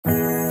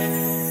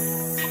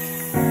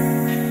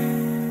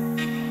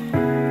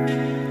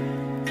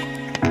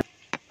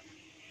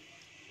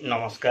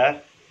नमस्कार।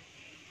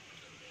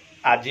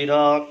 आजिर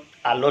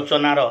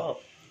आलोचनार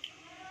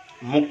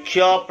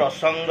मुख्य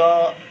प्रसंग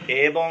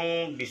एवं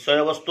विषय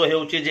वस्तु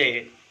हेउछि जे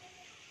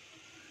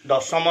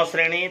दशम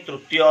श्रेणी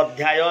तृतीय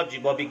अध्याय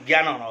जीव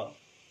विज्ञान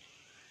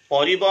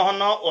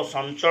परिवहन और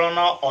संचलन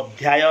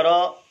अध्यायर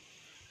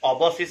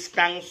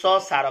अवशिष्टांश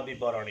सार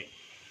विवरणी।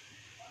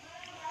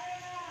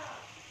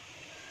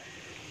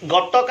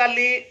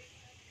 गतकाली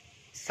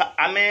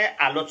आमे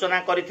आलोचना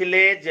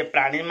करथिले जे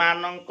प्राणी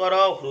मानकर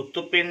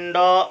हृत्पिंड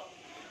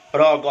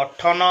र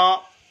गठन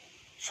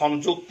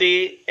संयुक्ति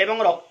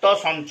एवं रक्त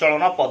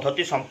संचलन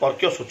पद्धति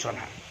संपर्क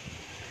सूचना।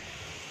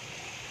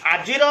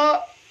 आजिर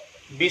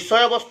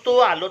विषय वस्तु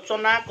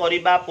आलोचना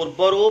करिबा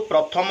पूर्वरु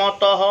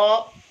प्रथमतः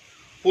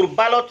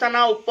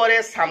पूर्वालोचना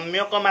उपरे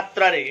साम्यक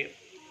मात्रा रे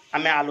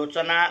आमे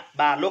आलोचना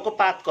बा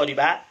आलोकपात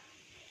करिबा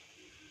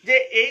जे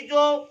एई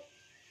जो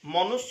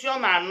मनुष्य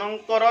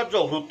मानकर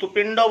जो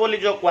हृत्पिंड बोली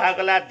जो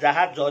कहगला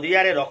जहा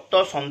जरिया रे रक्त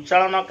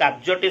संचालन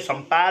कार्यटी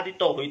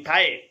संपादित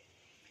होइथाए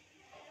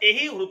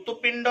एही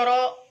हृत्पिंडर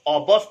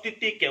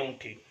अवस्थिति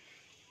केउठी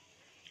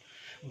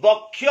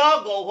बक्ष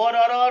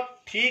गह्वरर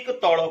ठीक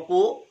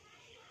तळकू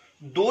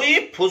दुई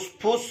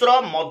फुसफुस रो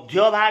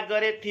मध्य भाग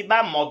रे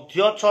थिबा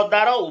मध्य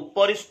छदार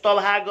उपरिस्थ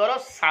भागर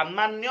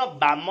सामान्य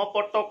बाम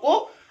पटको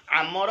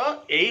आमर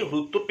एही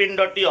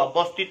हृत्पिंडटी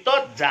अवस्थित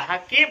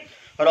जहाकी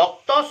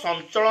रक्त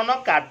संचलन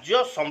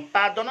कार्य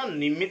संपादन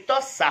निमित्त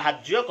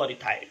साहाय्य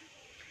करिथाए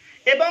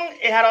एवं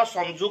एहार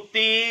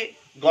संयुक्ति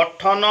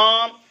गठन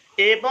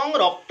एवं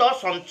रक्त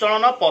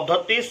संचलन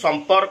पद्धति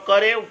संपर्क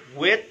रे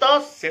हुए तो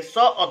शेष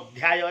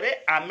अध्याय रे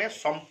आमे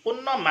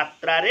संपूर्ण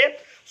मात्रा रे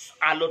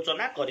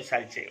आलोचना करि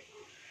सारिछे।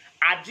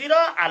 आजिर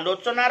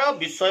आलोचनार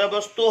विषय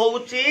वस्तु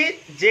होउची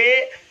जे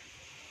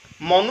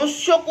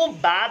मनुष्य को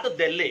बाद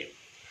देले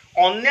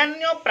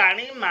अन्यान्य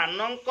प्राणी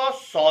मानक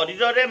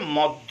शरीर रे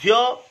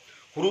मध्य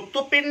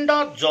हृत्पिंड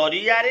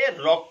जरिया रे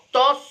रक्त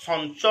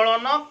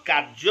संचलन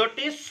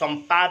कार्यटी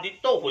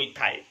संपादित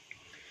होइथाए।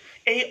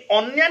 एही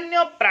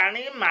अन्यान्य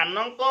प्राणी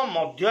मानक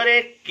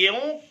मध्यरे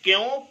केउ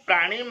केउ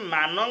प्राणी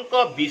मानक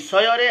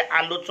विषय रे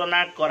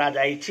आलोचना करा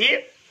जाइछि।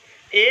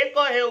 एक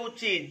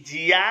हेउछि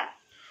जिया,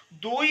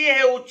 दुई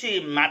हेउछि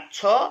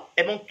माछ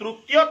एवं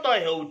तृतीयत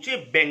हेउछि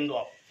बेंग।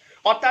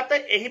 अर्थात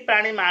एही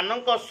प्राणी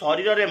मानक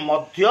शरीर रे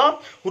मध्य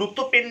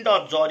हृत्पिंड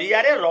जरिया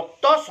रे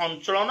रक्त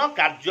संचलन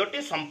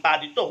कार्यटी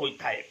संपादित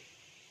होइथाए।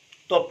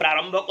 तो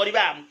प्रारंभ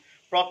करिबा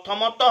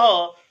प्रथमतः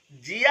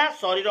जिया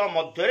शरीर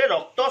मध्य रे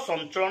रक्त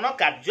संचलन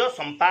कार्य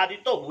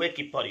संपादित हुए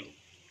किपरि।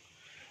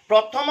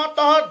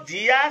 प्रथमतः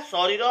जिया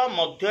शरीर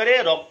मध्य रे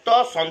रक्त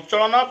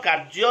संचलन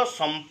कार्य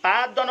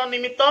संपादन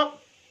निमित्त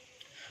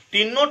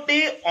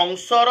तीनोटी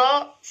अंशर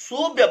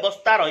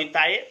सुव्यवस्था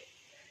रहिताए।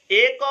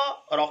 एक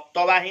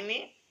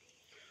रक्तवाहिनी,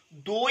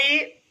 दुई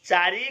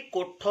चारि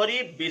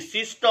कोठरी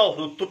विशिष्ट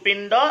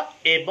हृत्पिंड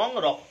एवं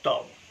रक्त।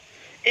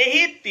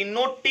 एही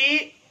तीनोटी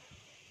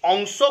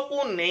अंश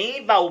को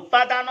नहीं बा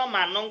उपादान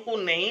मानन को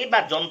नहीं बा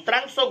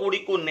जंत्रांश गुडी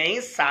को नहीं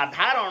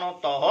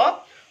साधारणतः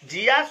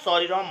जिया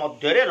शरीर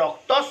मध्य रे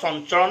रक्त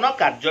संचलन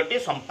कार्यटी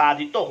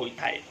संपादित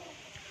होइथाए।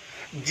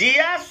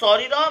 जिया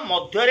शरीर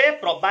मध्य रे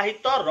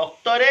प्रवाहित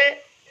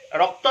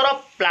रक्तर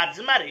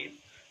प्लाज्मा रे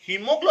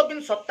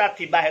हिमोग्लोबिन सत्ता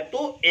थिबा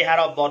हेतु एहार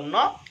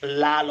वर्ण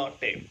लाल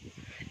अटे।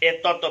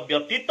 एतत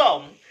व्यतीत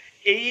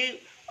एही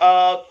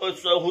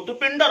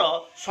हृत्पिंडर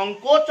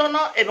संकोचन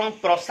एवं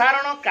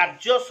प्रसारण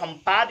कार्य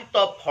संपादित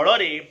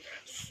फल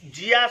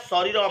जिया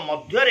शरीर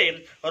मध्य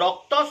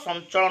रक्त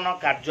संचलन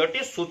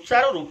कार्यटी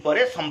सुचारू रूप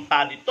से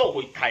संपादित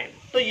होइथाए।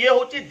 तो ये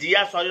होची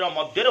जिया शरीर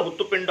मध्य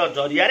हृत्पिंड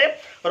जरिया रे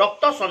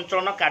रक्त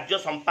संचलन कार्य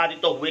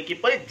संपादित हुए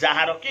किपरि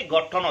जहार की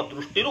गठन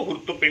दृष्टि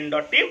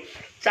हृत्पिंडटी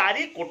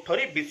चारि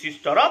कोठरी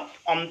विशिष्टर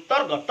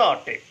अंतर्गत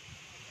अटे।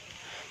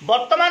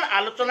 वर्तमान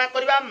आलोचना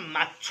करिबा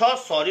माछ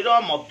शरीर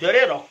मध्य रे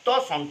रक्त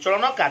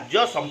संचलन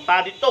कार्य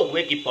संपादित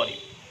हुए किपरि।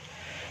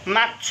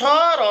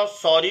 माछर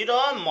शरीर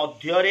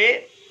मध्य रे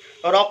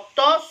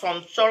रक्त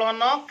संचलन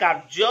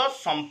कार्य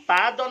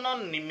संपादन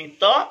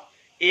निमित्त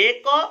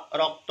एक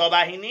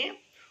रक्तवाहिनी,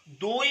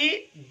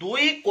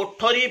 दुई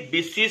कोठरी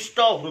विशिष्ट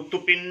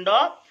हृत्पिंड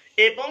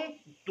एवं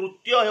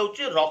तृतीय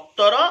हेउची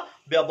रक्तर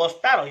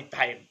व्यवस्था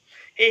रहिथाए।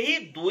 एही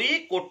दुई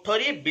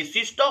कोठरी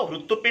विशिष्ट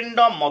हृत्पिंड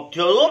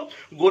मध्यरु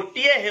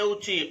गोटिए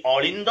हेउची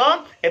अलिंद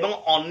एवं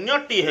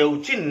अन्यटी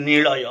हेउची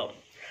नीलय।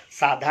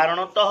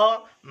 साधारणतः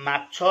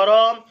माछर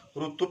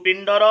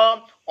हृत्पिंडर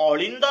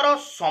अलिंदर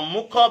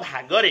सम्मुख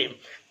भागरे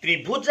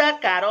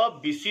त्रिभुजाकार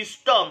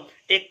विशिष्ट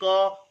एक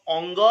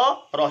अंग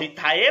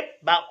रहिथाए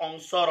बा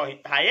अंश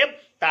रहिथाए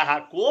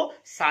ताहाको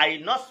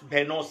साइनस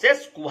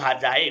भेनोसेस कुहा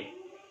जाए।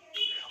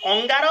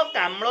 अंगार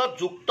काम्ल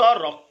युक्त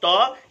रक्त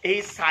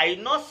एही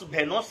साइनस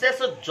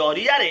भेनोसेस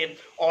जरिया रे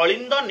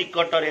अलिंद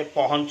निकटरे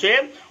पहुंचे,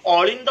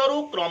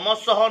 अलिंदरु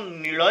क्रमशः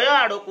नीलय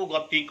आड़कू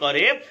गति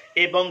करे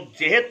एवं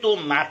जेहेतु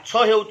माछ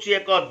हेउची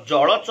एक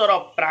जलचर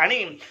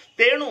प्राणी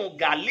तेणु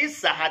गाली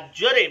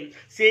साहाय्य रे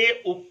से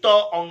उक्त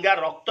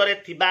अंगार रक्त रे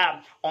थिबा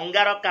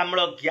अंगार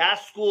काम्ल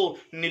गैस को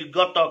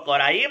निर्गत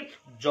कराई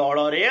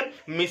जलरे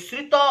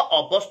मिश्रित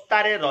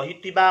अवस्था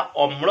रहिथिबा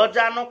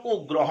अम्लजान को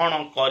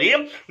ग्रहण करी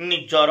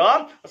निजर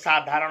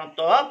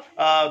साधारणतः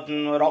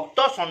रक्त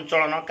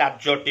संचलन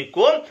कार्यटी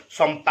को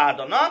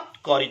संपादन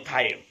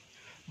करिथाए।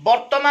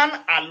 वर्तमान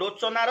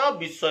आलोचनार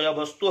विषय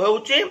वस्तु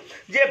हेउची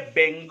जे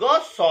बेंग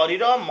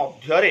शरीर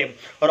मध्यरे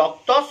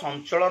रक्त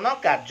संचलन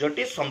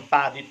कार्यटी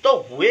संपादित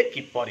हुए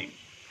किपरि।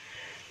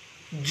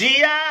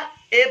 जिया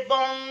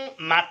एवं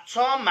माछ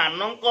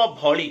मानक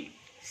भली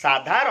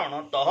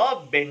साधारणतः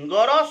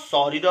बेंगर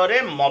शरीर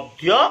रे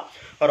मध्य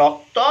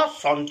रक्त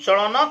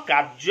संचलन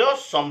कार्य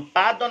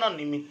संपादन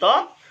निमित्त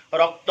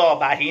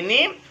रक्तवाहिनी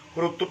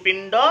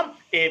हृत्पिंड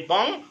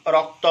एवं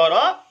रक्तर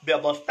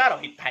व्यवस्था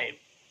रही थाए।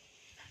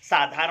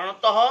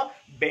 साधारणतः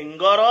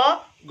बेंगर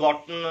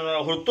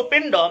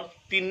हृत्पिंड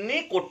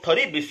 3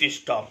 कोठरी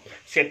विशिष्ट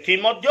सेथि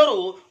मध्यरु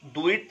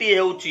 2टी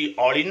हेउची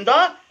अलिंद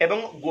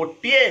एवं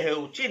गोटिए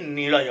हेउची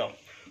निलय।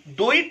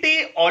 2टी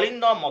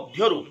अलिंद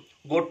मध्यरु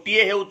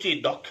गोटिए हेउची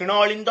दक्षिण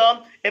अलिंद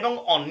एवं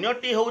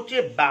अन्यटी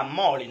हेउची बाम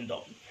अलिंद।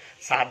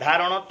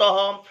 साधारणतः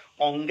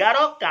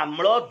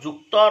अंगारकाम्ल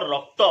युक्त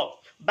रक्त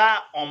बा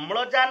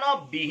अम्लजान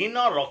विहीन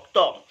रक्त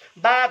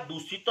बा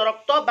दूषित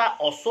रक्त बा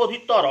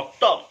अशोधित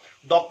रक्त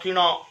दक्षिण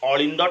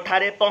अलिंद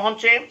ठारे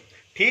पहुंचे।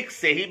 ठीक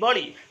सही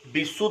भली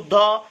विशुद्ध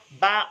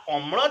बा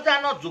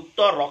अम्लजान युक्त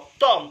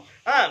रक्त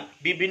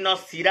विभिन्न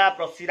शिरा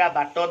प्रशिरा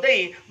बाट दे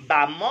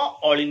बाम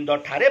अलिंद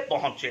ठारे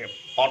पहुंचे।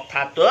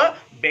 अर्थात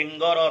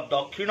बेंगर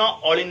दक्षिण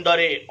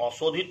अलिंदरे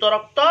अशोधित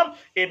रक्त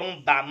एवं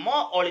बाम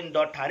अलिंद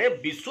ठारे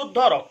विशुद्ध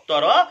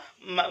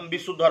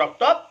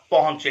रक्त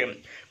पहुंचे।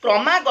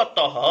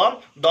 क्रमागतः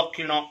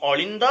दक्षिण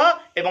अलिंद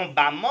एवं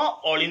बाम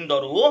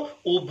अलिंदरु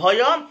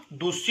उभय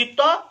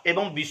दूषित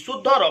एवं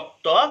विशुद्ध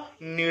रक्त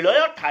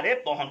निलय ठारे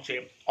पहुंचे।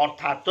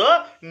 अर्थात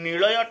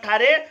निलय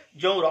ठारे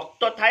जो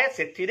रक्त थाए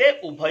सेथिरे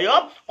उभय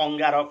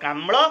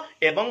अंगारकाम्ल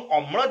एवं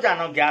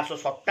अम्लजान गैस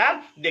सत्ता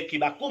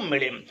देखिबाकू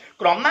मिले।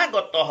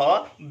 क्रमागतः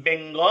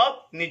बेंग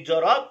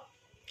निजर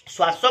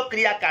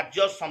श्वासक्रिया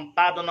कार्य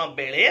संपादन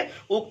बेले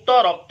उक्त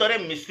रक्त रे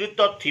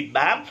मिश्रित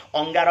थिबा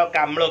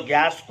अंगारकाम्ल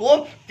गैस को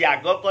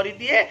त्याग करि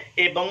दिए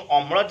एवं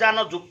अम्लजान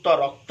युक्त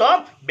रक्त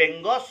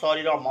बेंग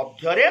शरीर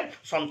मध्यरे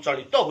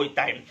संचलित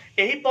होइताए।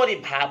 एही परि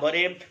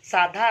भावरे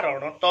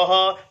साधारणतः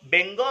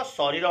बेंग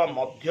शरीर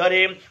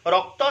मध्यरे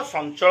रक्त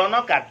संचलन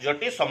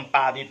कार्यटी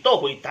संपादित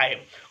होइताए।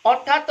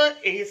 अर्थात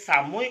एही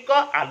सामूहिक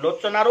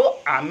आलोचनारो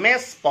आमे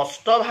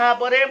स्पष्ट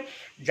भावरे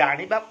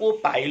जानिबाकू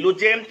पाइलु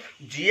जे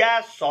जिया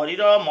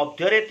शरीर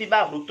मध्यरे थिबा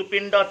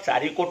हृत्पिंड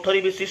 4 कोठरी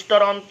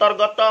विशिष्टर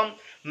अंतर्गत,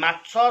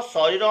 माछ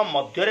शरीर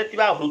मध्यरे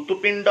थिबा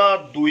हृत्पिंड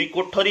 2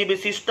 कोठरी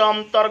विशिष्ट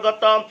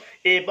अंतर्गत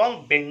एवं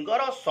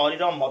बेंगर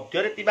शरीर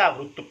मध्यरे थिबा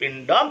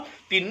हृत्पिंड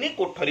 3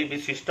 कोठरी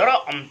विशिष्टर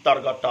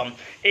अंतर्गत।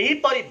 एही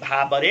परि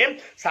भावरे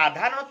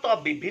साधारणतः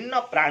विभिन्न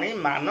प्राणी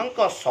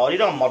मानक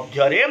शरीर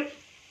मध्यरे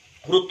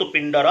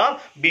हृत्पिंडर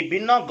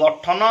विभिन्न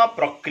गठन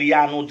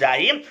प्रक्रिया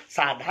अनुजाई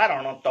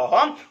साधारणतः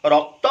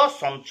रक्त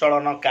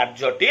संचलन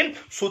कार्यटी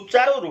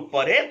सुचारू रूप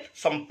से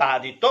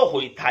संपादित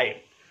होइथाए।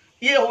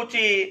 ये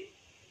होची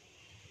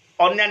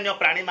अन्यान्य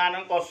प्राणी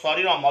मानक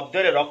शरीर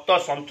मध्य रक्त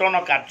संचलन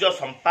कार्य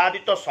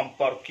संपादित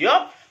संपर्कीय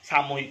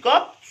सामूहिक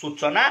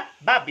सूचना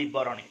बा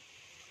विवरणी।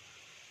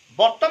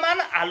 वर्तमान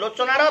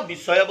आलोचनार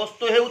विषय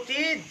वस्तु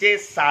हेउची जे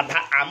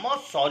साधा आम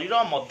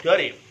शरीर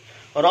मध्य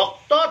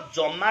रक्त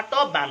जमाट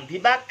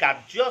बांधिबा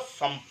कार्य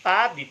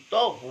संपादित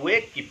हुए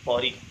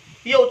किपरि।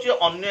 ये होची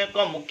अन्य एक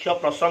मुख्य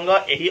प्रसंग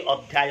एही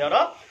अध्यायर।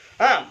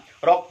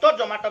 रक्त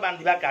जमाट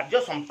बांधिबा कार्य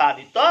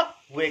संपादित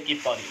हुए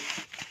किपरि।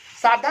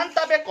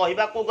 साधारणतः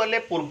कहबाकू गले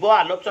पूर्व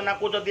आलोचना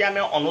को जदि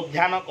आमे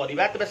अनुध्यान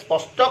करिबा तबे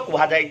स्पष्ट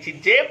कुहा जायछि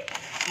जे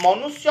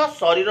मनुष्य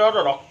शरीर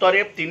रक्त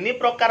रे 3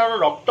 प्रकार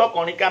रक्त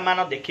कणिका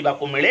मान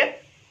देखिबाकू मिले।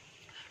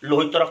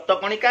 लोहित रक्त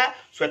कणिका,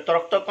 श्वेत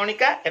रक्त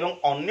कणिका एवं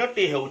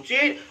अन्यटी हेउची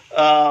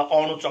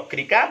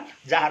अणुचक्रिका,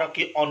 जार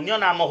कि अन्य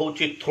नाम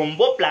होची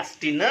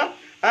थ्रोम्बोप्लास्टिन,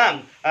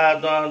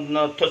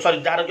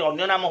 जार कि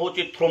अन्य नाम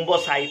होची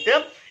थ्रोम्बोसाइट।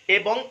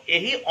 एवं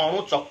एही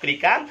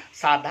अणुचक्रिका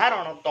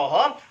साधारणतः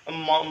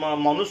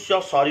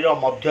मनुष्य शरीर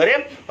मध्यरे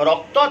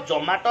रक्त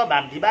जमाट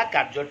बांधिबा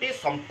कार्यटी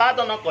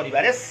संपादन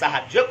करिबारे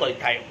सहाय्य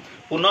करिथाए।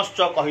 पुनश्च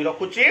कहि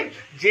रखुची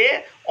जे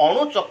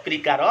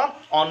अणुचक्रिकार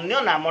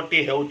अन्य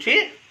नामटी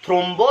हेउची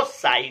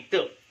थ्रोम्बोसाइट।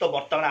 तो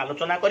वर्तमान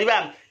आलोचना करिबा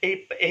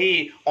एही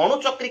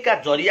अणुचक्रिका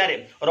जरिया रे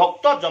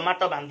रक्त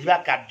जमाट बांधिबा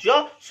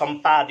कार्य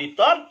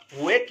संपादित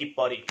हुए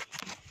किपरि।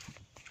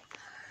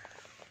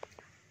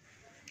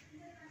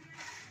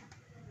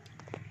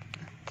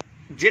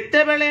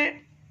 जेतेबेले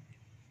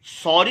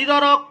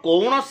शरीरर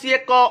कौनसी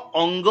एक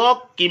अंग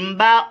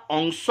किंबा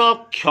अंश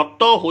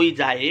क्षत हो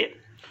जाए,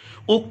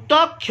 उक्त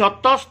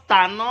क्षत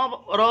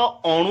स्थानर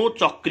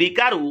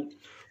अणुचक्रिकारु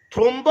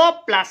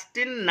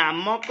थ्रोम्बोप्लास्टिन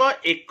नामक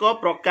एक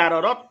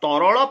प्रकारर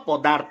तरल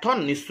पदार्थ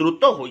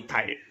निःसृत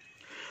होइथाए।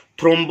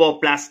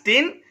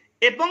 थ्रोम्बोप्लास्टिन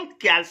एवं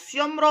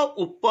कैल्शियम रो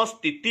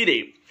उपस्थिति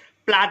रे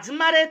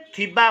प्लाज्मा रे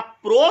थिबा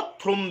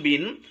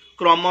प्रोथ्रोम्बिन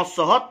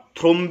क्रमशः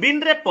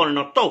थ्रोम्बिन रे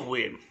परिणत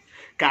हुए।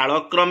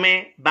 कालक्रमे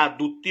बा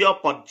द्वितीय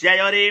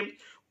पर्याय रे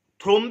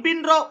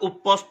थ्रोम्बिन रो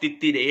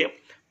उपस्थिति रे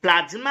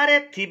प्लाज्मा रे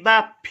थिबा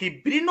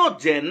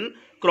फिब्रिनोजेन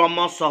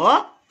क्रमशः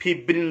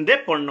फिब्रिन रे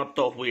परिणत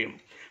हुए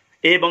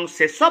एवं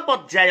शेष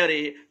पर्याय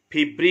रे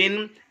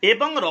फिब्रिन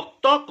एवं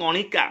रक्त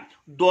कणिका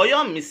द्वय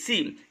मिसी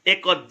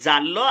एक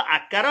जाल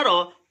आकार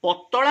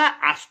पतला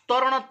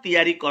आस्तरण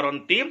तैयारी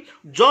करती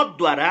जो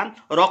द्वारा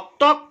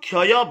रक्त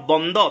क्षय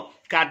बंद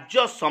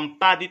कार्य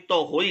संपादित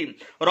होई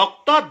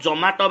रक्त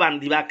जमाट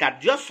बांधिबा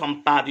कार्य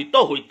संपादित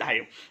होता है।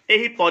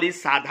 एही परि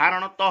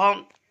साधारणतः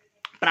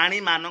प्राणी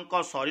मानक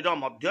शरीर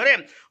मध्य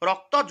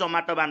रक्त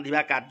जमाट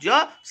बांधिबा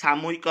कार्य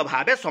सामूहिक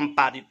भावे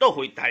संपादित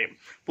होता है।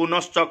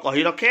 पुनश्च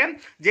कही रखे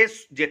जे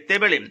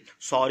जेतेबेले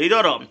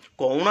शरीरर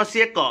कौनसी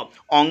एक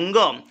अंग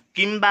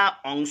किंबा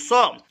अंश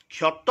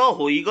क्षत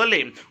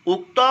होईगले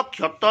उक्त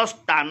क्षत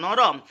स्थानर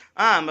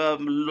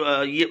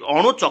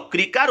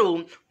अणुचक्रिकारु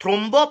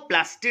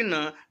थ्रोम्बोप्लास्टिन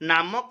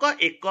नामक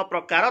एक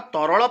प्रकार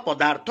तरल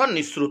पदार्थ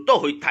निःसृत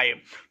होता है।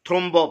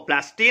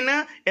 थ्रोम्बोप्लास्टिन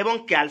एवं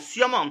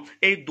कैल्शियम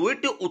ए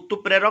दुईटी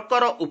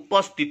उत्प्रेरकर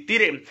उपस्थिति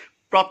रे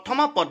प्रथम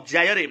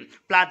पर्याय रे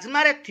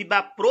प्लाज्मा रे थिबा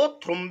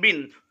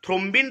प्रोथ्रोम्बिन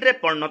थ्रोम्बिन रे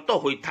परिणत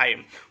होता है।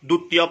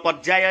 द्वितीय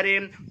पर्याय रे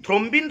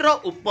थ्रोम्बिन रो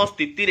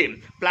उपस्थिति रे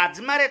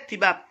प्लाज्मा रे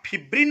थिबा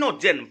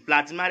फिब्रिनोजेन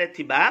प्लाज्मा रे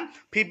थिबा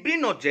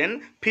फिब्रिनोजेन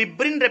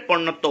फिब्रिन रे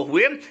परिणत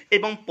हुए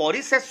एवं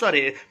परिशेष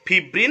रे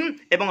फिब्रिन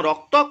एवं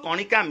रक्त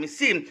कणिका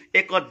मिसी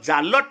एक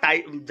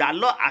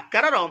जाल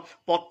आकार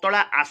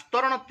पतला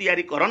आस्तरण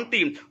तैयारी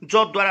करती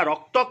जो द्वारा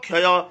रक्त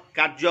क्षय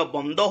कार्य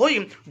बंद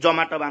होई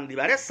जमाट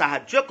बांधिबारे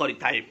साहाय्य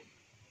करिथाय।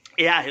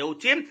 यह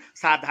हेउची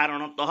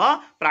साधारणतः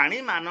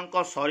प्राणी मानक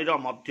शरीर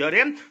मध्य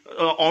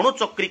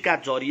अणुचक्रिका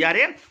जरिया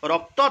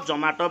रक्त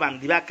जमाट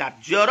बांधिबा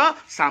कार्यर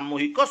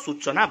सामूहिक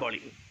सूचना बळी।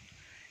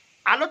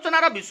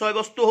 आलोचनार विषय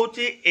वस्तु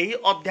होची एही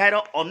अध्यायर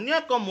अन्य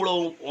एक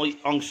मूल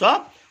अंश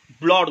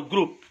ब्लड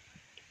ग्रुप।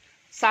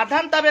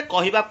 साधारणतः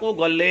कहबाकू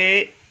गले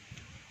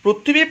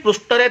पृथ्वी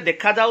पृष्ठरे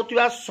देखा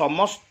जाउतिबा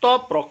समस्त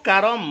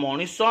प्रकार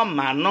मनीष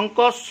मानक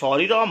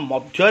शरीर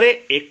मध्यरे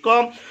एक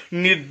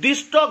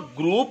निर्दिष्ट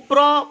ग्रुप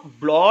रो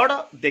ब्लड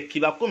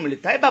देखिबाकू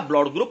मिलिथाय बा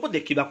ब्लड ग्रुप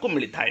देखिबाकू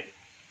मिलिथाय।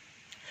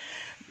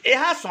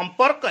 एहा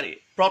संपर्क रे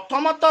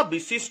प्रथमतः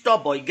विशिष्ट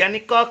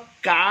वैज्ञानिक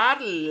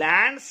कार्ल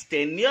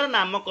लैंडस्टेनियर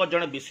नामक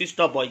जन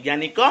विशिष्ट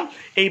वैज्ञानिक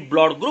एही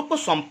ब्लड ग्रुप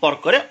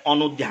संपर्क रे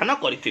अनुध्यान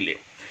करथिले।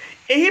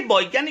 एही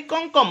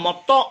वैज्ञानिकक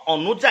मत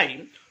अनुसार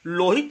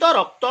लोहित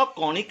रक्त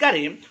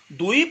कणिकारे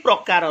दुई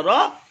प्रकारर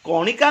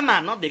कणिका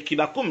मान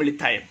देखिबाकू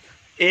मिलिथाय।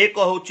 एक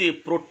होची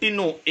प्रोटीन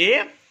ए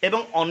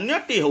एवं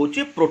अन्यटी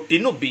होची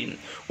प्रोटीन बी।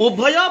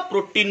 उभय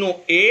प्रोटीन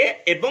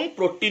ए एवं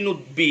प्रोटीन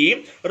बी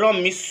रो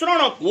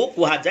मिश्रण को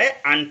कहा जाए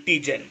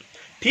एंटीजेन।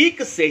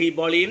 ठीक सही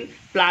बळी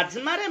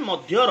प्लाज्मा रे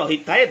मध्य रही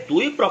थाए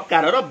दुई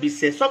प्रकारर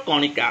विशेष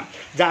कणिका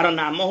जार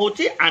नाम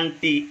होची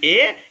एंटी ए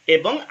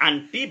एवं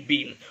एंटी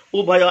बी।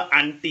 उभय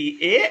एंटी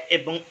ए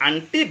एवं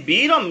एंटी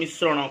बी रो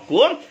मिश्रण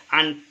को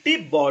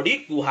एंटीबॉडी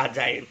कहा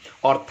जाए।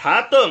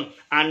 अर्थात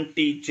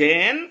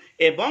एंटीजेन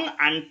एवं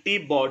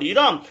एंटीबॉडी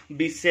रो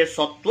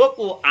विशेषत्व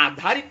को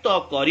आधारित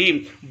करी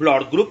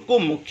ब्लड ग्रुप को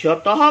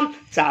मुख्यतः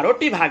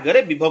चारोटी भाग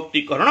रे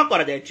विभक्तिकरण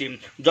करा जायछि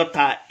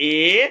यथा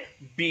ए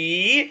बी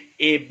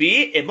ए बी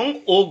एवं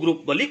ओ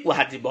ग्रुप बोली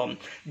कहा जिवो।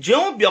 जो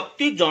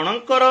व्यक्ति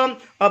जनकर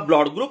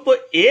ब्लड ग्रुप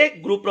ए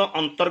ग्रुप रो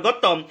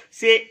अंतर्गत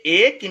से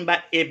ए किंबा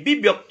ए बी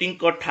व्यक्ति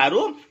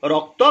ठारू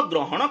रक्त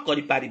ग्रहण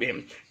करि पारिबे।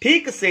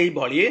 ठीक सही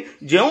भली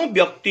जो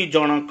व्यक्ति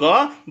जनक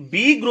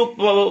बी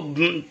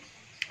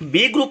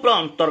ग्रुप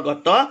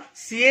अंतर्गत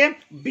सी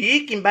बी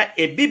किंबा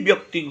ए बी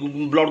व्यक्ति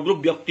ब्लड ग्रुप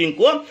व्यक्ति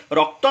को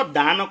रक्त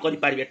दान करि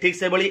पारिबे। ठीक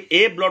से भली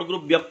ए ब्लड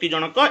ग्रुप व्यक्ति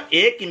जनक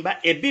ए किंबा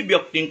ए बी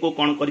व्यक्ति को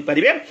कौन करि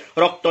पारिबे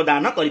रक्त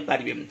दान करि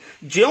पारिबे।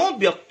 जो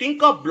व्यक्ति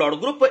को ब्लड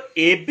ग्रुप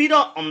ए बी रो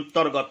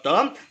अंतर्गत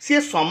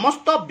से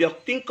समस्त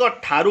व्यक्ति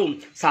ठारू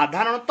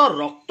साधारणतः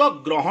रक्त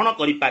ग्रहण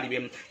करि पारिबे।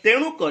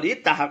 तेणु करी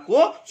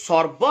ताहाको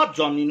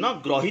सर्वजनीन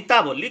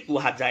ग्रहिता बोली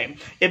कहा जाए।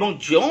 एवं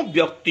जो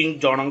व्यक्ति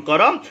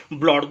जनकर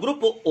ब्लड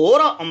ग्रुप ओ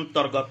रो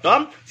अंतर्गत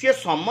से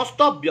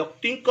समस्त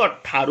व्यक्ति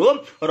ठारू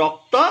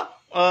रक्त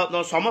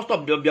समस्त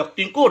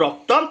व्यक्ति को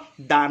रक्त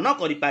दान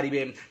करि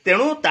पारिबे।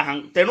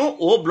 तेणु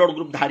ओ ब्लड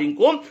ग्रुप धारी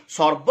को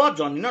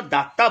सर्वजनीन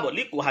दाता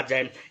बोली कहा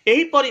जाए।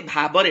 एही परि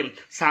भाबरे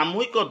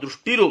सामूहिक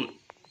दृष्टि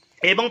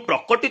एवं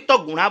प्रकटित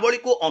गुणावली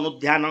को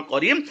अनुध्यान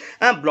करी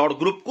ब्लड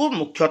ग्रुप को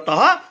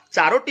मुख्यतः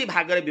चारोटी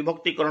भाग रे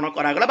विभक्तिकरण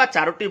करागला बा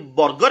चारोटी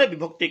वर्ग रे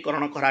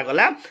विभक्तिकरण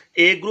करागला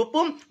ए group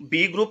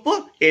B group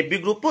A B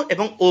group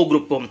एवं ओ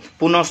ग्रुप।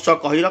 पुनश्च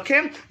कही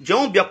रखे जो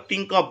व्यक्ति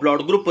का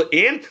ब्लड ग्रुप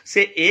ए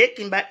से ए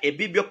किंबा ए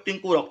बी व्यक्ति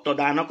को रक्त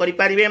दान करि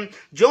पारिबे।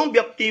 जो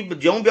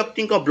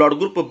व्यक्ति का ब्लड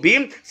ग्रुप बी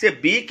से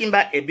बी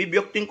किंबा ए बी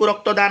व्यक्ति को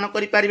रक्त दान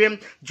करि पारिबे।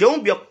 जो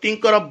व्यक्ति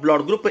का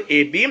ब्लड ग्रुप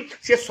ए बी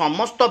से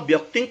समस्त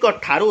व्यक्ति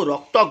ठारू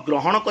रक्त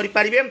ग्रहण करि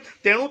पारिबे।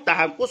 तेणु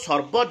ताहाको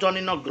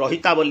सर्वजनीन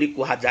ग्रहिता बोली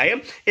कहा जाए।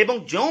 एवं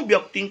जो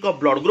व्यक्ति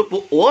ब्लड ग्रुप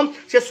ओ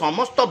से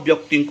समस्त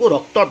व्यक्ति को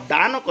रक्त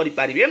दान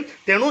करें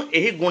तेणु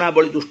यही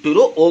गुणावली दृष्टि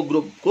ओ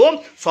ग्रुप को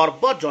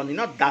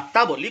सर्वजनीन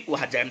दाता बोली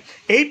कहुए।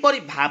 एहीपरि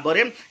भाव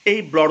में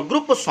ब्लड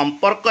ग्रुप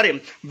संपर्क में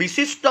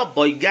विशिष्ट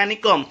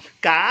वैज्ञानिक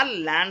कार्ल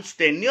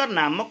लैंडस्टेनियर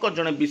नामक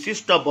जड़े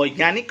विशिष्ट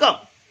वैज्ञानिक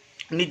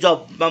निज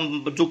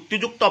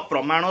जुक्तियुक्त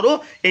प्रमाण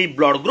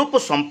ब्लड ग्रुप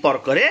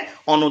संपर्क में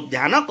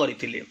अनुध्यान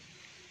करथिले।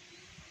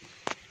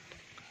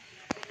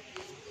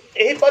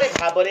 एहीपरि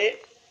भाव में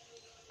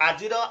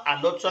आजिर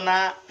आलोचना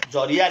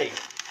जरिया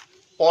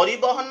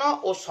परिवहन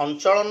और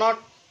संचलन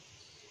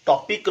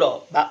टॉपिक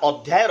बा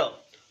अध्याय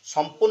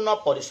संपूर्ण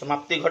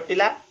परिसमाप्ति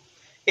घटिला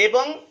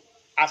एवं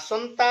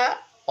आसंता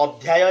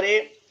अध्याय रे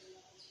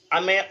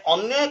आमे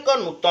अन्य एक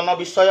नूतन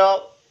विषय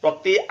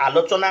प्रति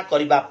आलोचना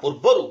करबा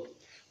पूर्वरु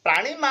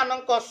प्राणी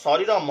मानक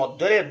शरीर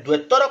मध्य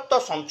द्वैत रक्त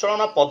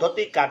संचलन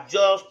पद्धति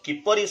कार्य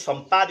किपरि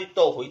संपादित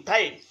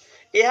होइथाय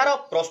एहार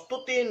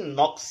प्रस्तुति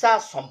नक्शा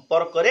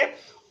संपर्क रे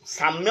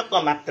साम्यक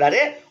मात्रा रे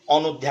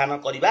अनुध्यान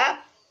करबा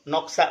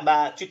नक्शा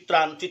बा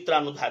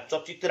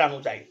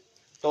चित्रानुजाई।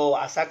 तो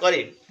आशा करे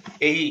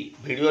यही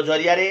वीडियो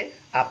जरिया रे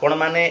आपण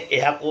माने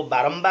एहा को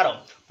बारंबार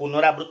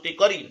पुनरावृत्ति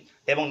करी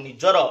एवं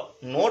निजर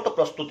नोट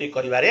प्रस्तुति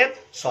करिवारे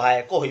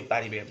सहायक होई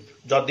पारिबे।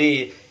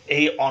 जदि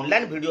एही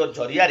ऑनलाइन वीडियो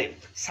जरिया रे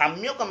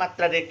साम्यक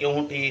मात्रा रे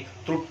केउठी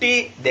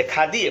त्रुटि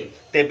देखा दिए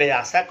तेबे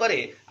आशा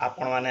करे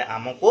आपण माने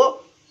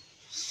हमको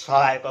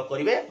सहायक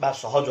करिवे बा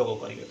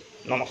सहयोग करिवे।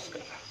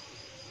 नमस्कार।